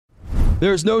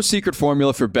There's no secret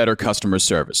formula for better customer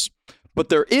service, but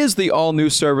there is the all-new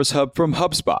Service Hub from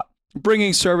HubSpot,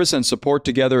 bringing service and support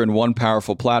together in one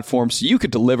powerful platform so you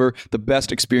can deliver the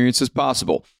best experiences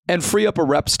possible and free up a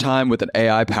rep's time with an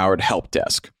AI-powered help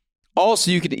desk. All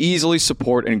so you can easily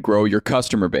support and grow your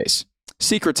customer base.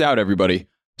 Secrets out, everybody.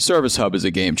 Service Hub is a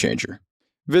game changer.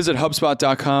 Visit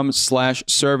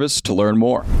HubSpot.com/service to learn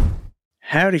more.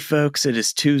 Howdy, folks. It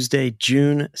is Tuesday,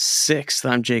 June 6th.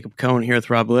 I'm Jacob Cohen here with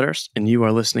Rob Litters, and you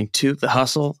are listening to The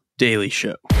Hustle Daily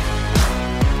Show.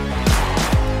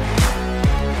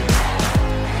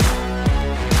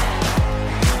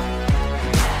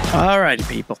 Alrighty,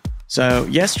 people. So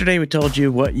yesterday we told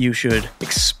you what you should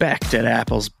expect at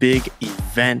Apple's big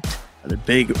event, the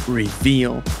big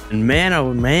reveal. And man,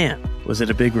 oh man, was it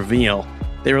a big reveal.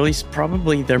 They released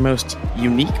probably their most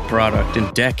unique product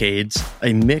in decades,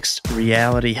 a mixed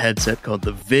reality headset called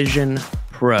the Vision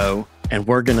Pro, and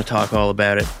we're going to talk all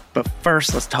about it. But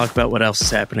first, let's talk about what else is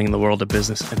happening in the world of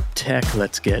business and tech.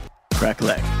 Let's get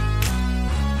crack-a-lack.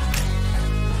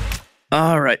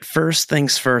 All right, first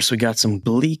things first, we got some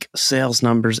bleak sales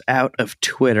numbers out of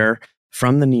Twitter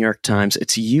from the New York Times.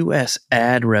 Its U.S.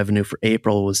 ad revenue for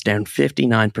April was down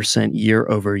 59% year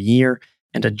over year,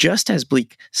 and a just as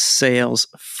bleak sales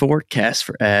forecast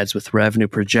for ads, with revenue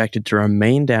projected to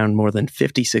remain down more than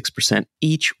 56%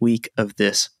 each week of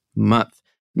this month.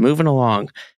 Moving along.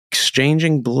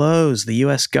 Exchanging blows. The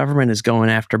U.S. government is going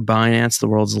after Binance, the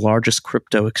world's largest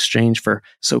crypto exchange, for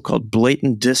so-called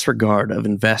blatant disregard of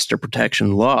investor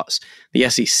protection laws. The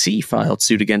SEC filed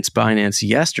suit against Binance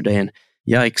yesterday, and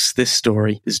yikes, this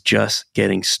story is just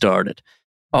getting started.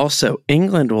 Also,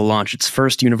 England will launch its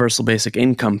first universal basic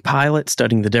income pilot,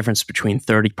 studying the difference between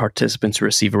 30 participants who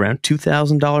receive around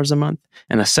 $2,000 a month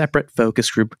and a separate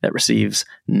focus group that receives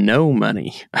no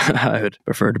money. I would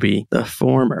prefer to be the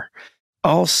former.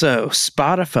 Also,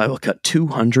 Spotify will cut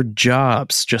 200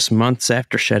 jobs just months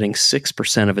after shedding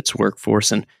 6% of its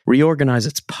workforce and reorganize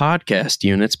its podcast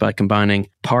units by combining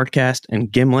Parcast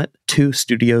and Gimlet, two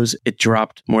studios it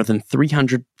dropped more than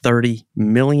 $330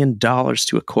 million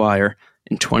to acquire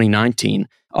in 2019.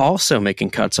 Also making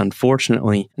cuts,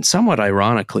 unfortunately, and somewhat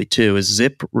ironically too, is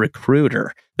ZipRecruiter,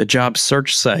 the job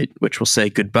search site, which will say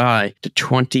goodbye to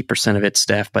 20% of its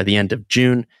staff by the end of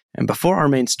June. And before our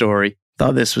main story,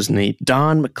 thought this was neat.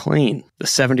 Don McLean, the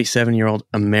 77-year-old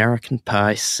American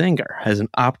Pie singer, has an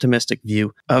optimistic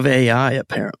view of AI,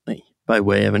 apparently, by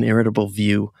way of an irritable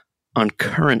view on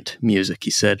current music.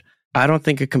 He said, "I don't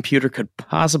think a computer could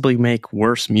possibly make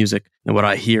worse music than what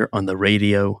I hear on the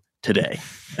radio today."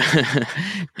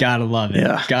 Gotta love it.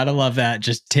 Yeah. Gotta love that.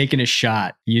 Just taking a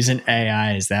shot, using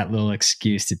AI as that little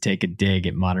excuse to take a dig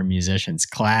at modern musicians.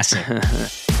 Classic.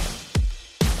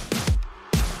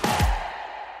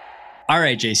 All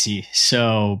right, JC.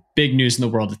 So big news in the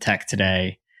world of tech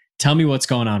today. Tell me what's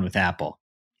going on with Apple.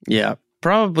 Yeah,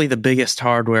 probably the biggest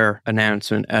hardware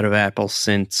announcement out of Apple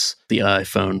since the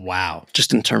iPhone. Wow.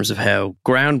 Just in terms of how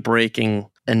groundbreaking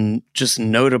and just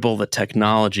notable the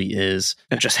technology is,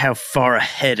 and just how far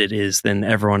ahead it is than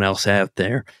everyone else out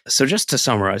there. So just to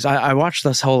summarize, I watched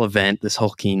this whole event, this whole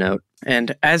keynote,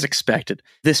 and as expected,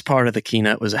 this part of the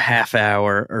keynote was a half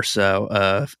hour or so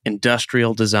of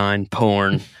industrial design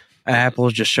porn. Apple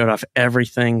just showed off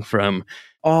everything from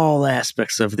all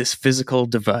aspects of this physical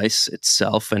device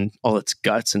itself and all its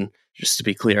guts. And just to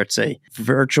be clear, it's a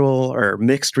virtual or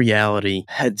mixed reality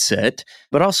headset,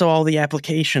 but also all the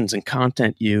applications and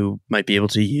content you might be able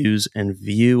to use and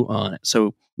view on it.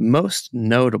 So most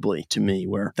notably to me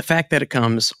were the fact that it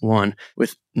comes, one,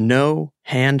 with no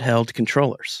handheld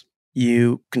controllers.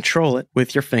 You control it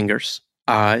with your fingers,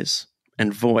 eyes,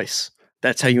 and voice.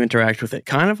 That's how you interact with it.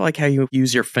 Kind of like how you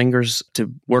use your fingers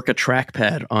to work a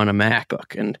trackpad on a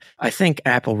MacBook. And I think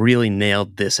Apple really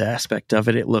nailed this aspect of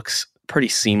it. It looks pretty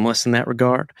seamless in that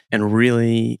regard and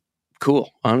really cool,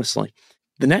 honestly.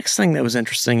 The next thing that was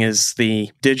interesting is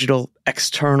the digital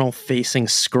external facing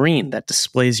screen that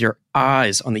displays your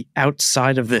eyes on the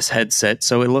outside of this headset.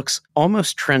 So it looks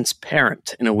almost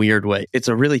transparent in a weird way. It's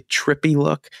a really trippy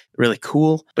look, really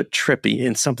cool, but trippy,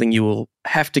 and something you will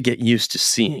have to get used to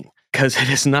seeing, because it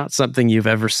is not something you've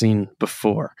ever seen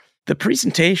before. The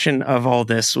presentation of all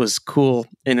this was cool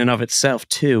in and of itself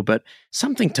too, but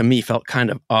something to me felt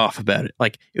kind of off about it.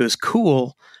 Like, it was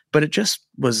cool, but it just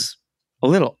was a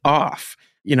little off.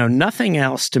 You know, nothing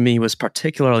else to me was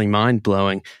particularly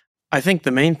mind-blowing. I think the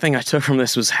main thing I took from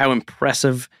this was how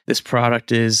impressive this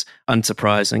product is,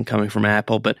 unsurprising coming from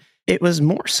Apple, but It was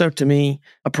more so to me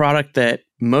a product that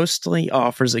mostly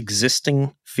offers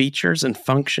existing features and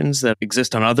functions that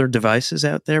exist on other devices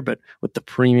out there, but with the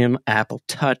premium Apple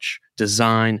Touch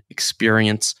design,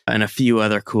 experience, and a few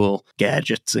other cool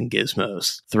gadgets and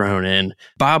gizmos thrown in.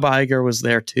 Bob Iger was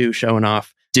there too, showing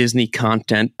off Disney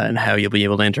content and how you'll be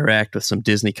able to interact with some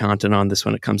Disney content on this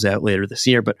when it comes out later this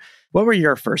year. But what were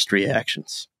your first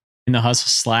reactions? In the Hustle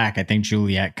Slack, I think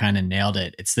Juliet kind of nailed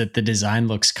it. It's that the design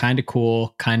looks kind of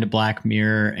cool, kind of Black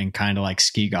Mirror, and kind of like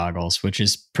ski goggles, which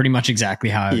is pretty much exactly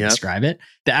how I would describe it.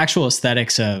 The actual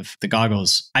aesthetics of the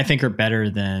goggles, I think, are better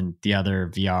than the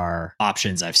other VR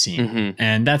options I've seen. Mm-hmm.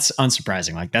 And that's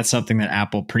unsurprising. Like, that's something that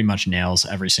Apple pretty much nails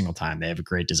every single time. They have a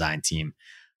great design team.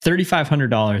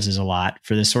 $3,500 is a lot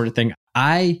for this sort of thing.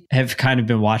 I have kind of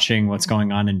been watching what's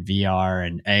going on in VR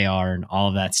and AR and all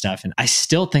of that stuff. And I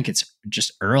still think it's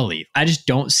just early. I just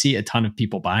don't see a ton of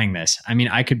people buying this. I mean,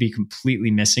 I could be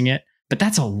completely missing it, but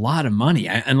that's a lot of money.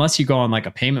 Unless you go on like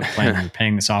a payment plan and you're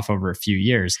paying this off over a few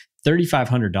years.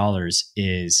 $3,500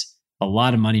 is a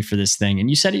lot of money for this thing. And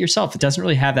you said it yourself, it doesn't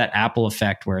really have that Apple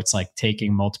effect where it's like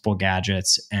taking multiple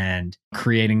gadgets and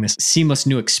creating this seamless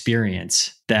new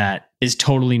experience that is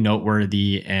totally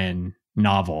noteworthy and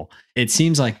novel. It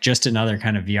seems like just another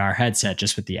kind of VR headset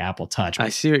just with the Apple Touch. I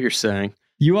see what you're saying.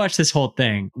 You watch this whole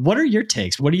thing. What are your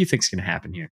takes? What do you think is going to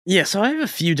happen here? Yeah, so I have a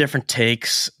few different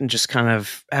takes and just kind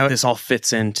of how this all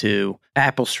fits into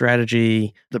Apple's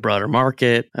strategy, the broader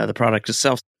market, the product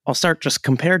itself. I'll start just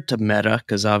compared to Meta,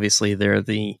 because obviously they're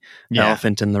the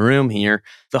elephant in the room here.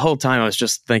 The whole time I was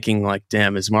just thinking like,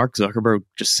 damn, is Mark Zuckerberg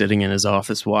just sitting in his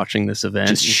office watching this event?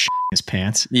 Just his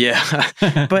pants. Yeah.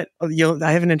 But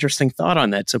I have an interesting thought on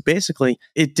that. So basically,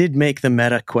 it did make the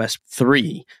Meta Quest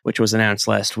 3, which was announced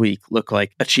last week, look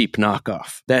like a cheap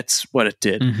knockoff. That's what it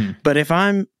did. Mm-hmm. But if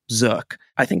I'm Zuck,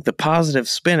 I think the positive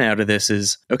spin out of this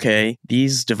is, okay,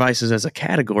 these devices as a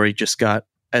category just got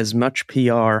as much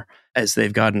PR as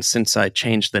they've gotten since I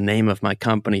changed the name of my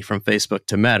company from Facebook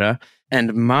to Meta.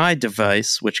 And my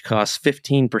device, which costs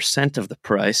 15% of the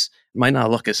price, might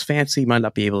not look as fancy, might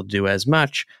not be able to do as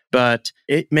much, but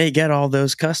it may get all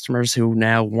those customers who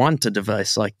now want a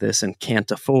device like this and can't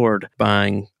afford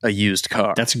buying a used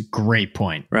car. That's a great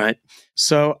point. Right?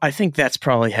 So I think that's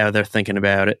probably how they're thinking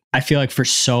about it. I feel like for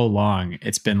so long,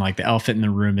 it's been like the elephant in the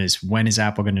room is, when is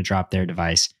Apple going to drop their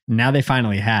device? Now they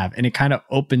finally have. And it kind of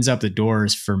opens up the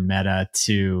doors for Meta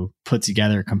to put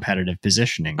together competitive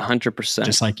positioning. 100%.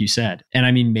 Just like you said. And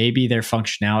I mean, maybe their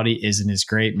functionality isn't as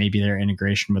great. Maybe their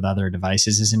integration with other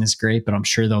devices isn't as great, but I'm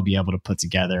sure they'll be able to put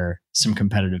together some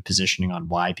competitive positioning on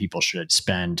why people should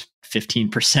spend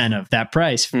 15% of that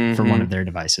price for one of their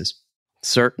devices.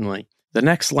 Certainly. The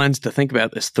next lens to think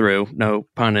about this through, no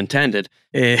pun intended,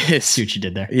 is... See what you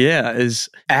did there. Yeah, is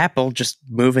Apple just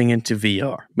moving into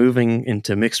VR, moving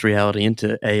into mixed reality,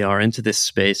 into AR, into this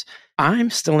space. I'm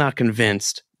still not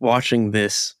convinced, watching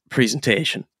this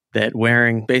presentation, that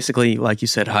wearing basically, like you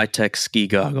said, high-tech ski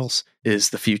goggles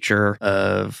is the future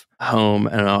of home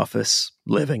and office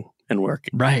living and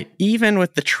working. Right. Even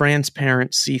with the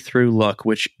transparent see-through look,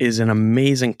 which is an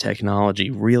amazing technology,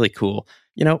 really cool.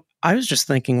 You know, I was just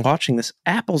thinking, watching this,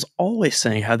 Apple's always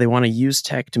saying how they want to use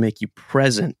tech to make you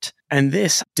present. And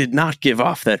this did not give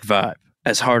off that vibe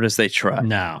as hard as they tried.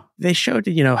 No. They showed,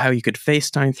 how you could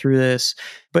FaceTime through this,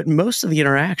 but most of the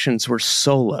interactions were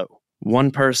solo.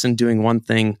 One person doing one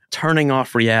thing, turning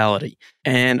off reality.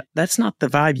 And that's not the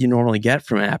vibe you normally get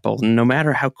from Apple. No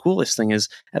matter how cool this thing is,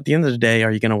 at the end of the day,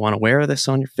 are you going to want to wear this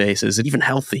on your face? Is it even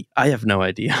healthy? I have no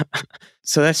idea.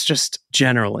 So that's just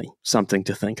generally something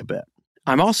to think about.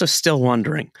 I'm also still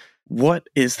wondering, what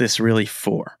is this really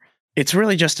for? It's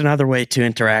really just another way to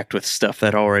interact with stuff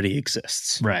that already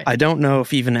exists. Right. I don't know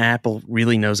if even Apple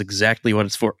really knows exactly what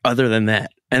it's for other than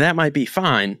that. And that might be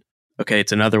fine. Okay,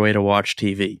 it's another way to watch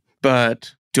TV.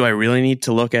 But do I really need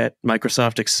to look at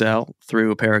Microsoft Excel through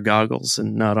a pair of goggles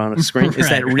and not on a screen? Is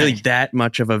that really that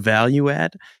much of a value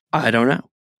add? I don't know.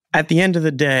 At the end of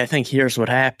the day, I think here's what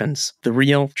happens. The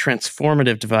real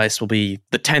transformative device will be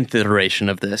the 10th iteration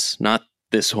of this, not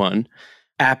this one.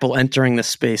 Apple entering the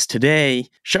space today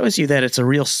shows you that it's a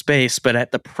real space, but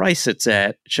at the price it's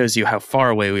at, it shows you how far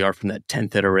away we are from that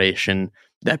 10th iteration,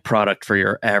 that product for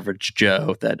your average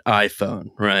Joe, that iPhone,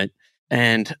 right?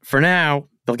 And for now,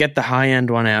 they'll get the high-end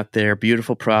one out there,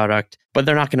 beautiful product, but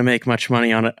they're not going to make much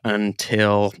money on it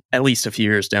until at least a few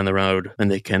years down the road when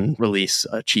they can release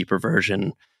a cheaper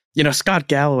version Scott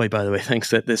Galloway, by the way, thinks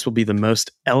that this will be the most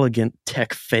elegant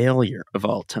tech failure of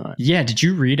all time. Yeah. Did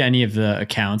you read any of the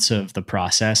accounts of the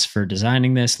process for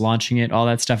designing this, launching it, all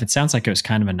that stuff? It sounds like it was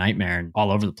kind of a nightmare and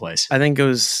all over the place. I think it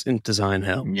was in design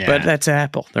hell. Yeah. But that's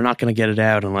Apple. They're not going to get it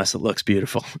out unless it looks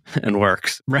beautiful and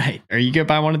works. Right. Are you going to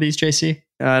buy one of these, JC?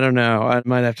 I don't know. I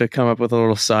might have to come up with a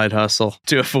little side hustle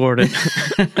to afford it.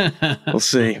 We'll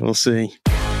see. We'll see.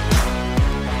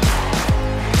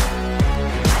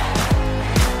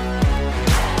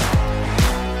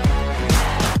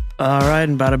 All right,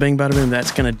 and bada bing, bada boom,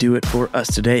 that's going to do it for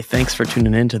us today. Thanks for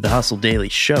tuning in to the Hustle Daily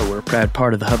Show. We're a proud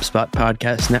part of the HubSpot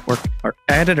Podcast Network. Our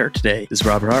editor today is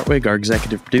Robert Hartwig. Our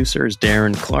executive producer is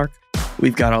Darren Clark.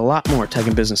 We've got a lot more tech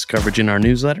and business coverage in our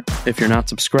newsletter. If you're not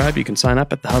subscribed, you can sign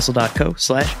up at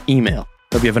thehustle.co/email.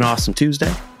 Hope you have an awesome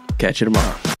Tuesday. Catch you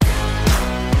tomorrow.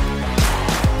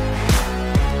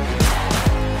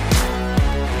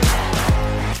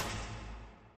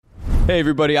 Hey,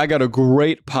 everybody, I got a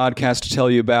great podcast to tell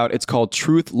you about. It's called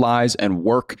Truth, Lies, and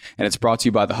Work, and it's brought to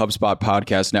you by the HubSpot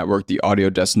Podcast Network, the audio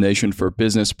destination for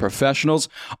business professionals.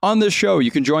 On this show, you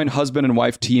can join husband and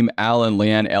wife team Al and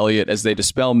Leanne Elliott as they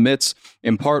dispel myths,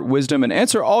 impart wisdom, and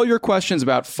answer all your questions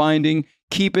about finding,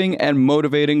 keeping, and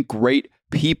motivating great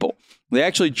people. They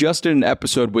actually just did an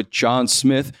episode with John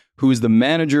Smith, who is the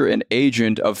manager and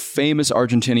agent of famous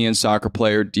Argentinian soccer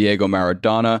player Diego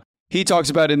Maradona. He talks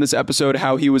about in this episode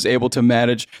how he was able to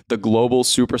manage the global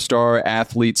superstar,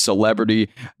 athlete, celebrity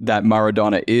that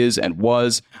Maradona is and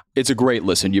was. It's a great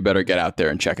listen. You better get out there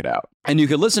and check it out. And you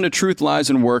can listen to Truth, Lies,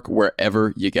 and Work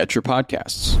wherever you get your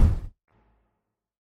podcasts.